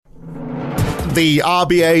The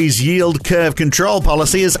RBA's yield curve control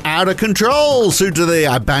policy is out of control. So do they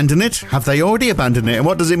abandon it? Have they already abandoned it? And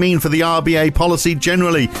what does it mean for the RBA policy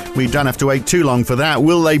generally? We don't have to wait too long for that.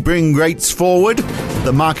 Will they bring rates forward?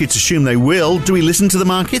 The markets assume they will. Do we listen to the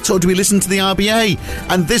markets or do we listen to the RBA?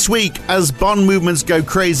 And this week, as bond movements go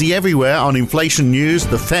crazy everywhere on inflation news,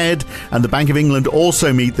 the Fed and the Bank of England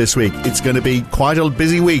also meet this week. It's going to be quite a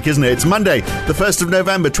busy week, isn't it? It's Monday, the 1st of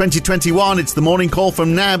November, 2021. It's the morning call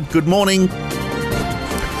from NAB. Good morning.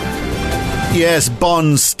 Yes,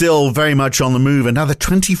 bonds still very much on the move. Another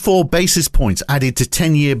 24 basis points added to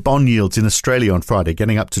 10-year bond yields in Australia on Friday,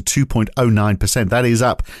 getting up to 2.09%. That is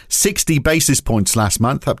up 60 basis points last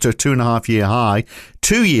month, up to a 2.5-year high.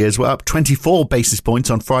 2 years were up 24 basis points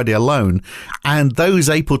on Friday alone. And those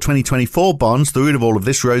April 2024 bonds, the root of all of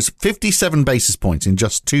this, rose 57 basis points in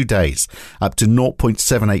just 2 days, up to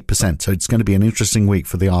 0.78%. So it's going to be an interesting week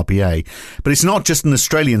for the RBA. But it's not just an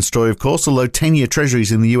Australian story, of course, although 10-year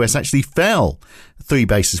treasuries in the US actually fell 3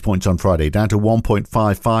 basis points on Friday, down to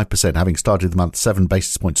 1.55%, having started the month 7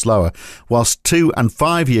 basis points lower, whilst 2 and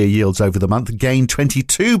 5-year yields over the month gained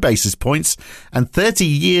 22 basis points and 30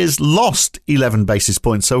 years lost 11 basis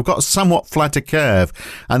points. So we've got a somewhat flatter curve.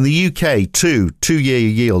 And the UK, 2-year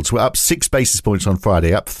yields were up 6 basis points on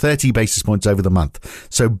Friday, up 30 basis points over the month.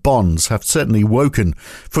 So bonds have certainly woken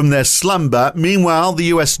from their slumber. Meanwhile, the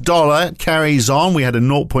US dollar carries on. We had a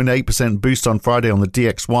 0.8% boost on Friday on the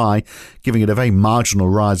DXY, giving it a very marginal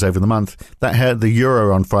rise over the month. That hurt the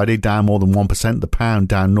euro on Friday, down more than 1%, the pound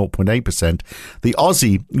down 0.8%. The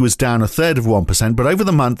Aussie was down a third of 1%, but over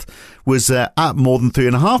the month was up more than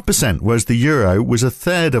 3.5%, whereas the euro was a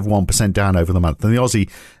third of 1% down over the month. And the Aussie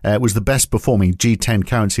was the best performing G10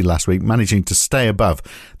 currency last week, managing to stay above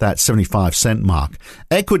that 75-cent mark.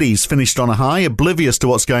 Equities finished on a high, oblivious to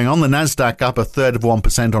what's going on. The Nasdaq up a third of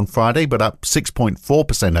 1% on Friday, but up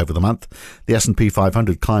 6.4% over the month. The S&P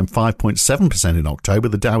 500 climbed 5.7% in October.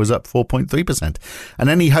 The Dow was up 4.3%. And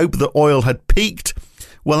any hope that oil had peaked,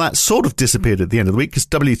 well, that sort of disappeared at the end of the week because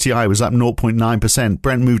WTI was up 0.9%.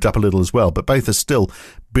 Brent moved up a little as well, but both are still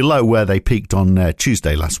below where they peaked on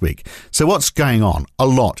Tuesday last week. So what's going on? A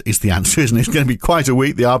lot is the answer, isn't it? It's going to be quite a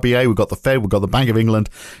week. The RBA, we've got the Fed, we've got the Bank of England.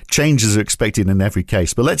 Changes are expected in every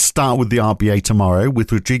case. But let's start with the RBA tomorrow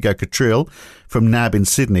with Rodrigo Catril from NAB in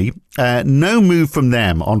Sydney. No move from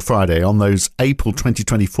them on Friday on those April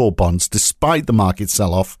 2024 bonds, despite the market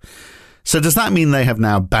sell-off. So does that mean they have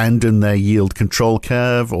now abandoned their yield control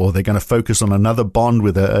curve, or they're going to focus on another bond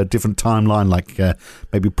with a different timeline, like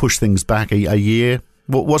maybe push things back a year?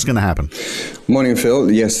 What's going to happen? Morning,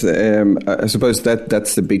 Phil. Yes, I suppose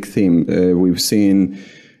that's the big theme. We've seen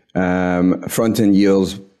front-end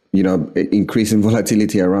yields, increasing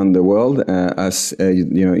volatility around the world as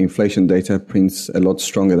inflation data prints a lot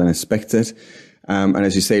stronger than expected. And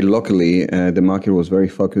as you say, locally, the market was very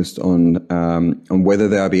focused on whether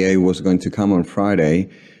the RBA was going to come on Friday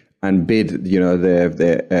and bid,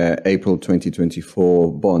 the April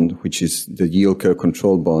 2024 bond, which is the yield curve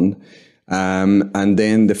control bond. And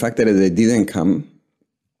then the fact that they didn't come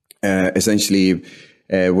essentially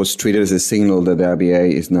was treated as a signal that the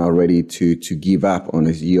RBA is now ready to give up on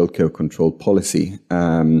its yield curve control policy.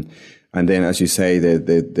 And then, as you say,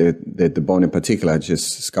 the bond in particular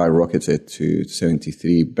just skyrocketed to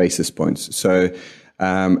 73 basis points. So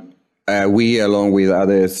we, along with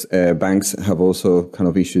others, banks, have also kind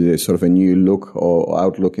of issued a sort of a new look or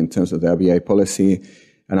outlook in terms of the RBA policy.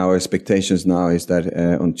 And our expectations now is that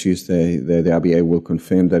on Tuesday, the RBA will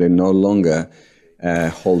confirm that it no longer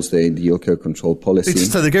holds the yield curve control policy.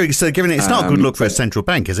 So they're giving it. It's not a good look for a central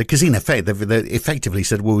bank, is it? Because in effect, they've effectively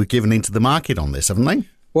said, well, we've given into the market on this, haven't they?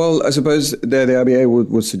 Well, I suppose the RBA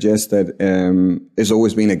would suggest that it's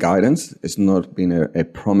always been a guidance. It's not been a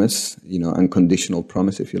promise, unconditional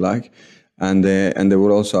promise, if you like. And they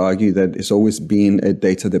would also argue that it's always been a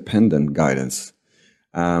data-dependent guidance,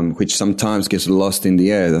 which sometimes gets lost in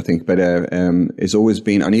the air, I think. But it's always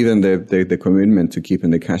been, and even the commitment to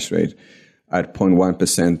keeping the cash rate at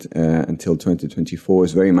 0.1% until 2024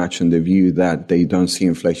 is very much on the view that they don't see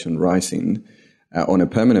inflation rising on a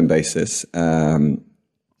permanent basis.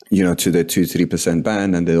 To the 2-3%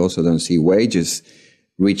 band, and they also don't see wages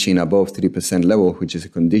reaching above 3% level, which is a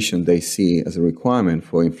condition they see as a requirement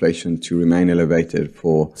for inflation to remain elevated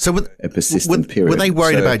for a persistent period. Were they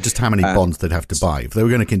worried about just how many bonds they'd have to buy? If they were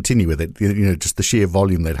going to continue with it, just the sheer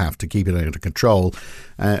volume they'd have to keep it under control?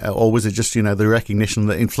 Or was it just, the recognition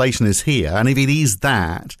that inflation is here? And if it is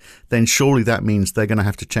that, then surely that means they're going to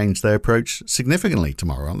have to change their approach significantly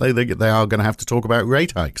tomorrow, aren't they? They are going to have to talk about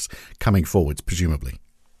rate hikes coming forwards, presumably.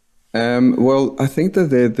 Well, I think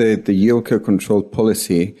that the yield curve control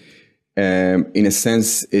policy in a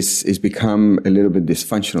sense, is become a little bit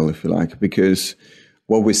dysfunctional, if you like, because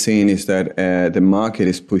what we're seeing is that the market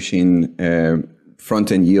is pushing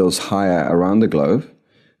front-end yields higher around the globe,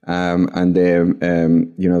 and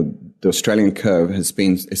the Australian curve has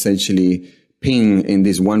been essentially pinned in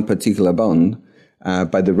this one particular bond,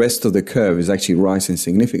 but the rest of the curve is actually rising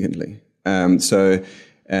significantly. So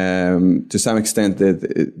to some extent,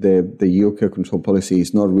 the yield curve control policy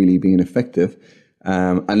is not really being effective,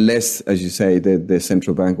 unless, as you say, the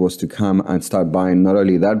central bank was to come and start buying not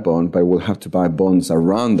only that bond, but will have to buy bonds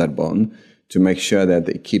around that bond to make sure that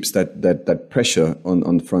it keeps that pressure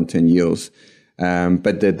on front-end yields.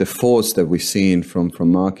 But the force that we've seen from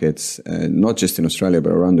markets, not just in Australia,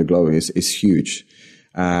 but around the globe is huge.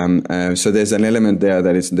 So there's an element there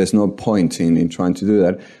that there's no point in trying to do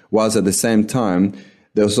that. Whilst at the same time,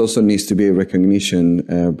 there also needs to be a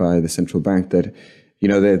recognition by the central bank that,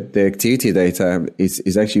 the activity data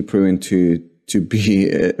is actually proven to be,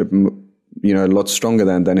 a lot stronger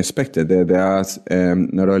than expected. There are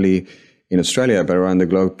not only in Australia, but around the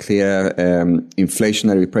globe, clear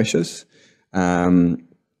inflationary pressures. And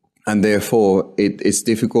therefore, it's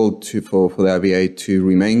difficult for the RBA to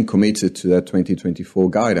remain committed to that 2024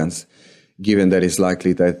 guidance, given that it's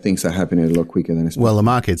likely that things are happening a lot quicker than expected. Well, the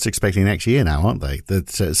market's expecting next year now, aren't they?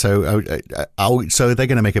 So are they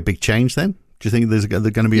going to make a big change then? Do you think there's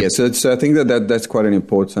going to be? Yeah, so I think that's quite an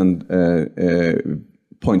important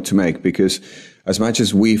point to make, because as much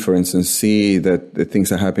as we, for instance, see that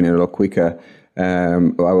things are happening a lot quicker,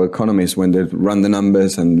 our economists, when they run the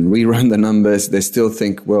numbers and rerun the numbers, they still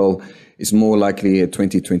think, well, it's more likely a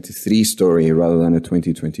 2023 story rather than a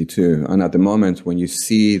 2022. And at the moment, when you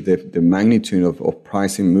see the magnitude of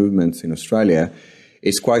pricing movements in Australia,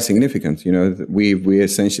 it's quite significant. We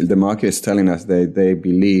essentially, the market is telling us it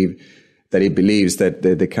believes that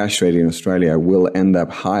the cash rate in Australia will end up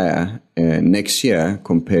higher next year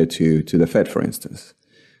compared to the Fed, for instance.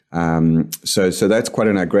 So that's quite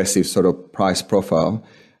an aggressive sort of price profile,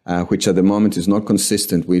 which at the moment is not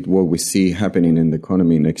consistent with what we see happening in the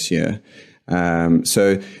economy next year.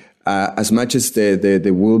 As much as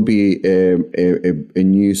there will be a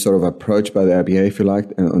new sort of approach by the RBA, if you like,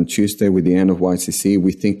 on Tuesday with the end of YCC,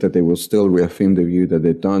 we think that they will still reaffirm the view that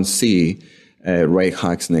they don't see rate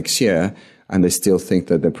hikes next year, and they still think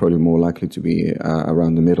that they're probably more likely to be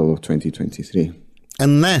around the middle of 2023.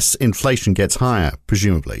 Unless inflation gets higher,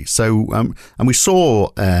 presumably. So, and we saw,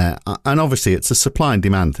 and obviously it's a supply and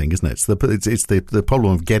demand thing, isn't it? It's the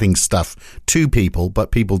problem of getting stuff to people, but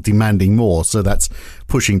people demanding more. So that's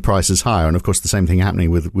pushing prices higher. And of course, the same thing happening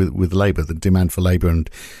with labour, the demand for labour, and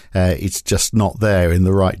it's just not there in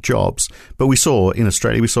the right jobs. But we saw in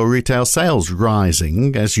Australia, retail sales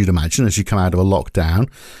rising, as you'd imagine, as you come out of a lockdown.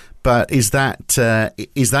 But is that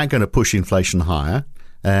going to push inflation higher?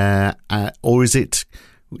 Or is it,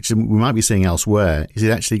 which we might be seeing elsewhere, is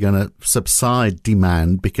it actually going to subside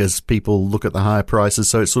demand because people look at the higher prices?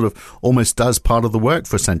 So it sort of almost does part of the work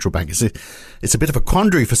for central banks. It's a bit of a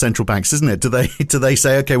quandary for central banks, isn't it? Do they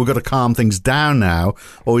say, okay, we've got to calm things down now,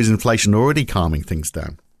 or is inflation already calming things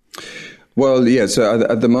down? Well, yeah. So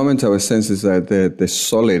at the moment, our sense is that the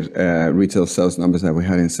solid retail sales numbers that we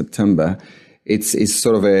had in September, it's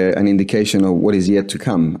sort of an indication of what is yet to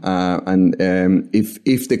come. And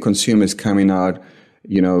if the consumer is coming out,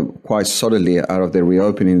 quite solidly out of the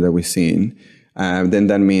reopening that we're seeing, then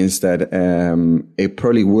that means that it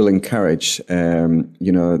probably will encourage,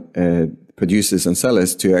 producers and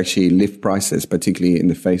sellers to actually lift prices, particularly in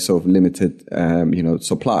the face of limited,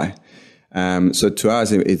 supply. So to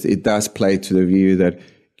us, it does play to the view that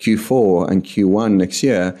Q4 and Q1 next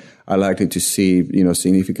year are likely to see,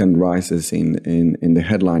 significant rises in the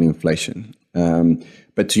headline inflation.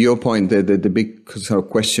 But to your point, the big sort of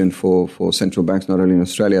question for central banks, not only in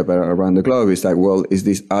Australia but around the globe, is like, well,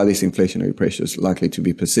 are these inflationary pressures likely to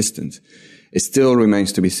be persistent? It still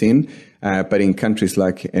remains to be seen. But in countries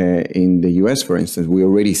like in the US, for instance, we're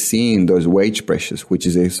already seeing those wage pressures, which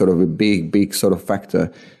is a sort of a big sort of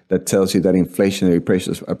factor that tells you that inflationary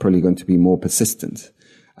pressures are probably going to be more persistent.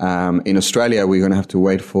 In Australia, we're going to have to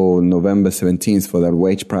wait for November 17th for that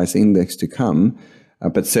wage price index to come.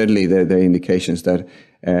 But certainly there are indications that,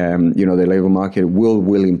 the labour market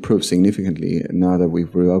will improve significantly now that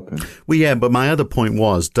we've reopened. Well, yeah, but my other point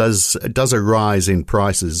was, does a rise in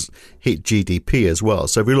prices hit GDP as well?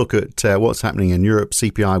 So if we look at what's happening in Europe,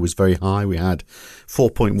 CPI was very high. We had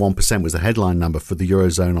 4.1% was the headline number for the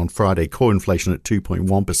Eurozone on Friday, core inflation at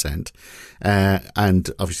 2.1%. And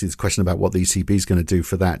obviously there's a question about what the ECB is going to do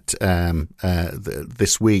for that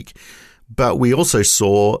this week. But we also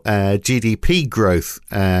saw GDP growth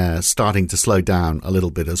starting to slow down a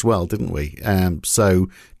little bit as well, didn't we? So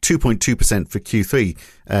 2.2% for Q3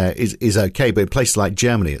 is okay, but in places like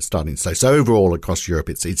Germany, it's starting to slow. So overall across Europe,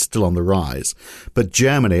 it's still on the rise. But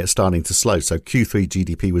Germany, it's starting to slow. So Q3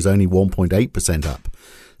 GDP was only 1.8% up.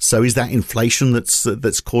 So is that inflation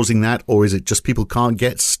that's causing that, or is it just people can't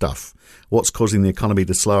get stuff? What's causing the economy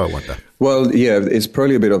to slow, I wonder? Well, yeah, it's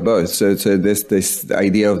probably a bit of both. So there's this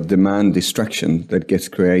idea of demand destruction that gets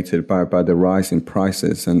created by the rise in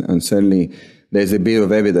prices. And certainly there's a bit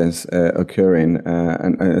of evidence occurring.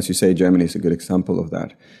 And as you say, Germany is a good example of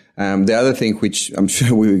that. The other thing, which I'm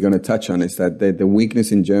sure we were going to touch on, is that the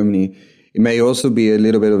weakness in Germany, it may also be a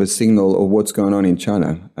little bit of a signal of what's going on in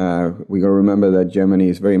China. We got to remember that Germany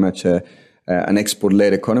is very much an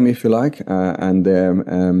export-led economy, if you like, and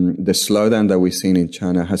the slowdown that we've seen in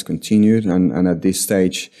China has continued. And at this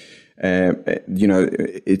stage,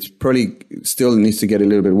 it's probably still needs to get a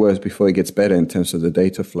little bit worse before it gets better in terms of the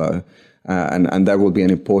data flow. And that will be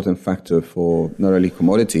an important factor for not only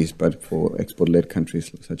commodities, but for export-led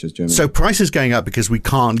countries such as Germany. So prices going up because we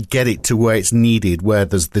can't get it to where it's needed, where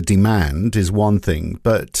there's the demand, is one thing.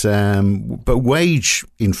 But wage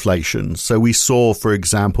inflation. So we saw, for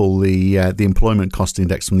example, the employment cost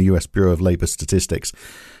index from the US Bureau of Labor Statistics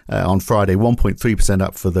on Friday, 1.3%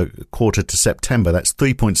 up for the quarter to September. That's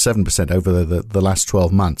 3.7% over the last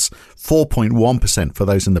 12 months, 4.1% for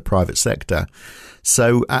those in the private sector.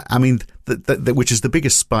 So, I mean, which is the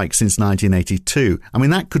biggest spike since 1982. I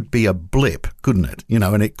mean, that could be a blip, couldn't it?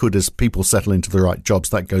 And it could, as people settle into the right jobs,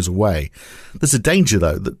 that goes away. There's a danger,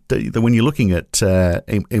 though, that when you're looking at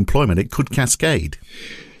employment, it could cascade.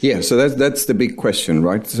 Yeah, so that's the big question,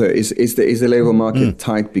 right? So is the labor market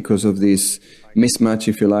tight because of this mismatch,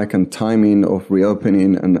 if you like, and timing of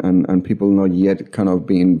reopening and people not yet kind of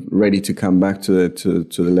being ready to come back to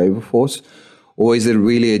the labor force? Or is it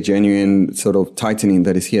really a genuine sort of tightening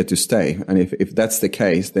that is here to stay? And if that's the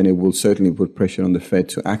case, then it will certainly put pressure on the Fed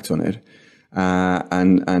to act on it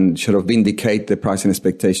and sort of vindicate the pricing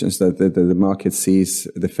expectations that the market sees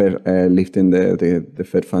the Fed lifting the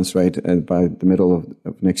Fed funds rate by the middle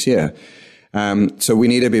of next year. So we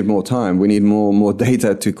need a bit more time. We need more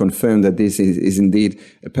data to confirm that this is indeed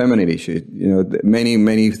a permanent issue.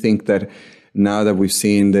 Many think that now that we've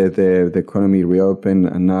seen the economy reopen,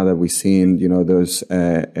 and now that we've seen those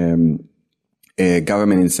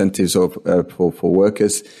government incentives for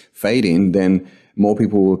workers fading, then more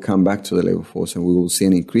people will come back to the labor force, and we will see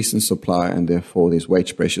an increase in supply, and therefore these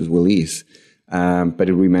wage pressures will ease. But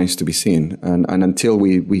it remains to be seen, and until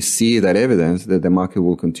we see that evidence, that the market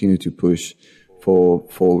will continue to push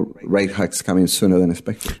for rate hikes coming sooner than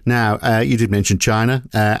expected. Now, you did mention China,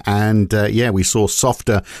 and we saw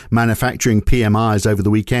softer manufacturing PMIs over the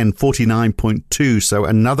weekend, 49.2, so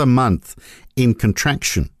another month in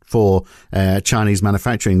contraction for Chinese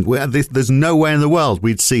manufacturing. There's nowhere in the world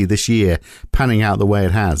we'd see this year panning out the way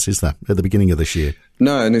it has, is there, at the beginning of this year?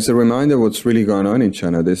 No, and it's a reminder of what's really going on in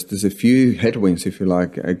China. There's a few headwinds, if you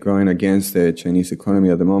like, going against the Chinese economy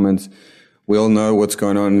at the moment. We all know what's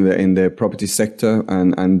going on in the property sector,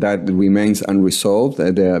 and that remains unresolved.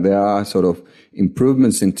 There are sort of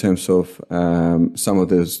improvements in terms of some of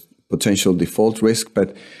those potential default risk,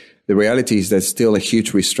 but the reality is there's still a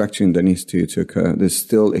huge restructuring that needs to occur. There's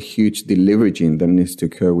still a huge deleveraging that needs to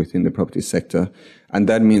occur within the property sector, and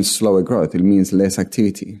that means slower growth. It means less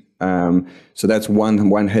activity. So that's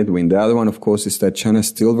one headwind. The other one, of course, is that China's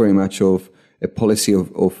still very much of a policy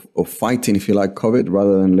of fighting, if you like, COVID,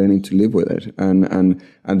 rather than learning to live with it. And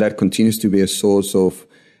that continues to be a source of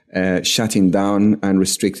shutting down and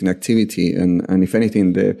restricting activity. And if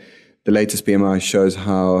anything, the latest PMI shows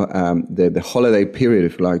how the holiday period,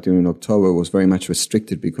 if you like, during October was very much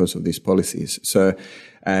restricted because of these policies. So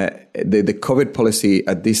the COVID policy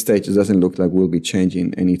at this stage doesn't look like will be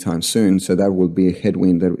changing anytime soon. So that will be a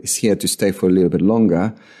headwind that is here to stay for a little bit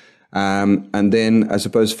longer. And then I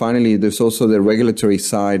suppose finally there's also the regulatory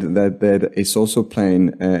side that is also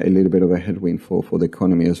playing a little bit of a headwind for the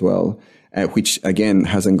economy as well, which again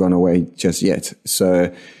hasn't gone away just yet.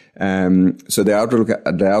 So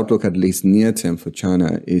the outlook at least near term for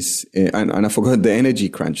China is, and I forgot the energy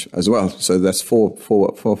crunch as well. So that's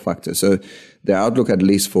four factors. So the outlook at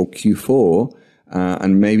least for Q4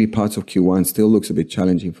 and maybe parts of Q1 still looks a bit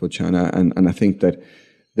challenging for China, and I think that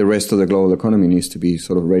the rest of the global economy needs to be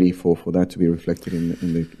sort of ready for that to be reflected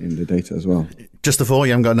in the data as well. Just the 4,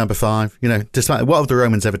 you haven't got number 5. You know, despite what have the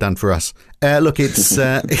Romans ever done for us? Look, it's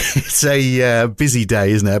a busy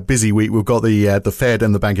day, isn't it? A busy week. We've got the Fed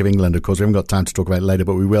and the Bank of England, of course. We haven't got time to talk about it later,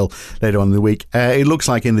 but we will later on in the week. It looks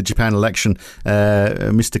like in the Japan election,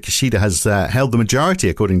 Mr. Kishida has held the majority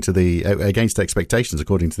according to against expectations,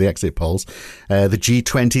 according to the exit polls. The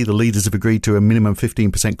G20, the leaders have agreed to a minimum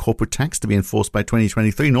 15% corporate tax to be enforced by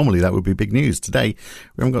 2023. Normally, that would be big news. Today,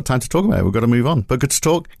 we haven't got time to talk about it. We've got to move on. But good to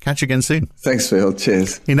talk. Catch you again soon. Thanks, Phil.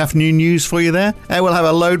 Cheers. Enough new news for you there. We'll have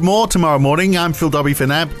a load more tomorrow morning. I'm Phil Dobbie for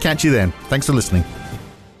now. Catch you then. Thanks for listening.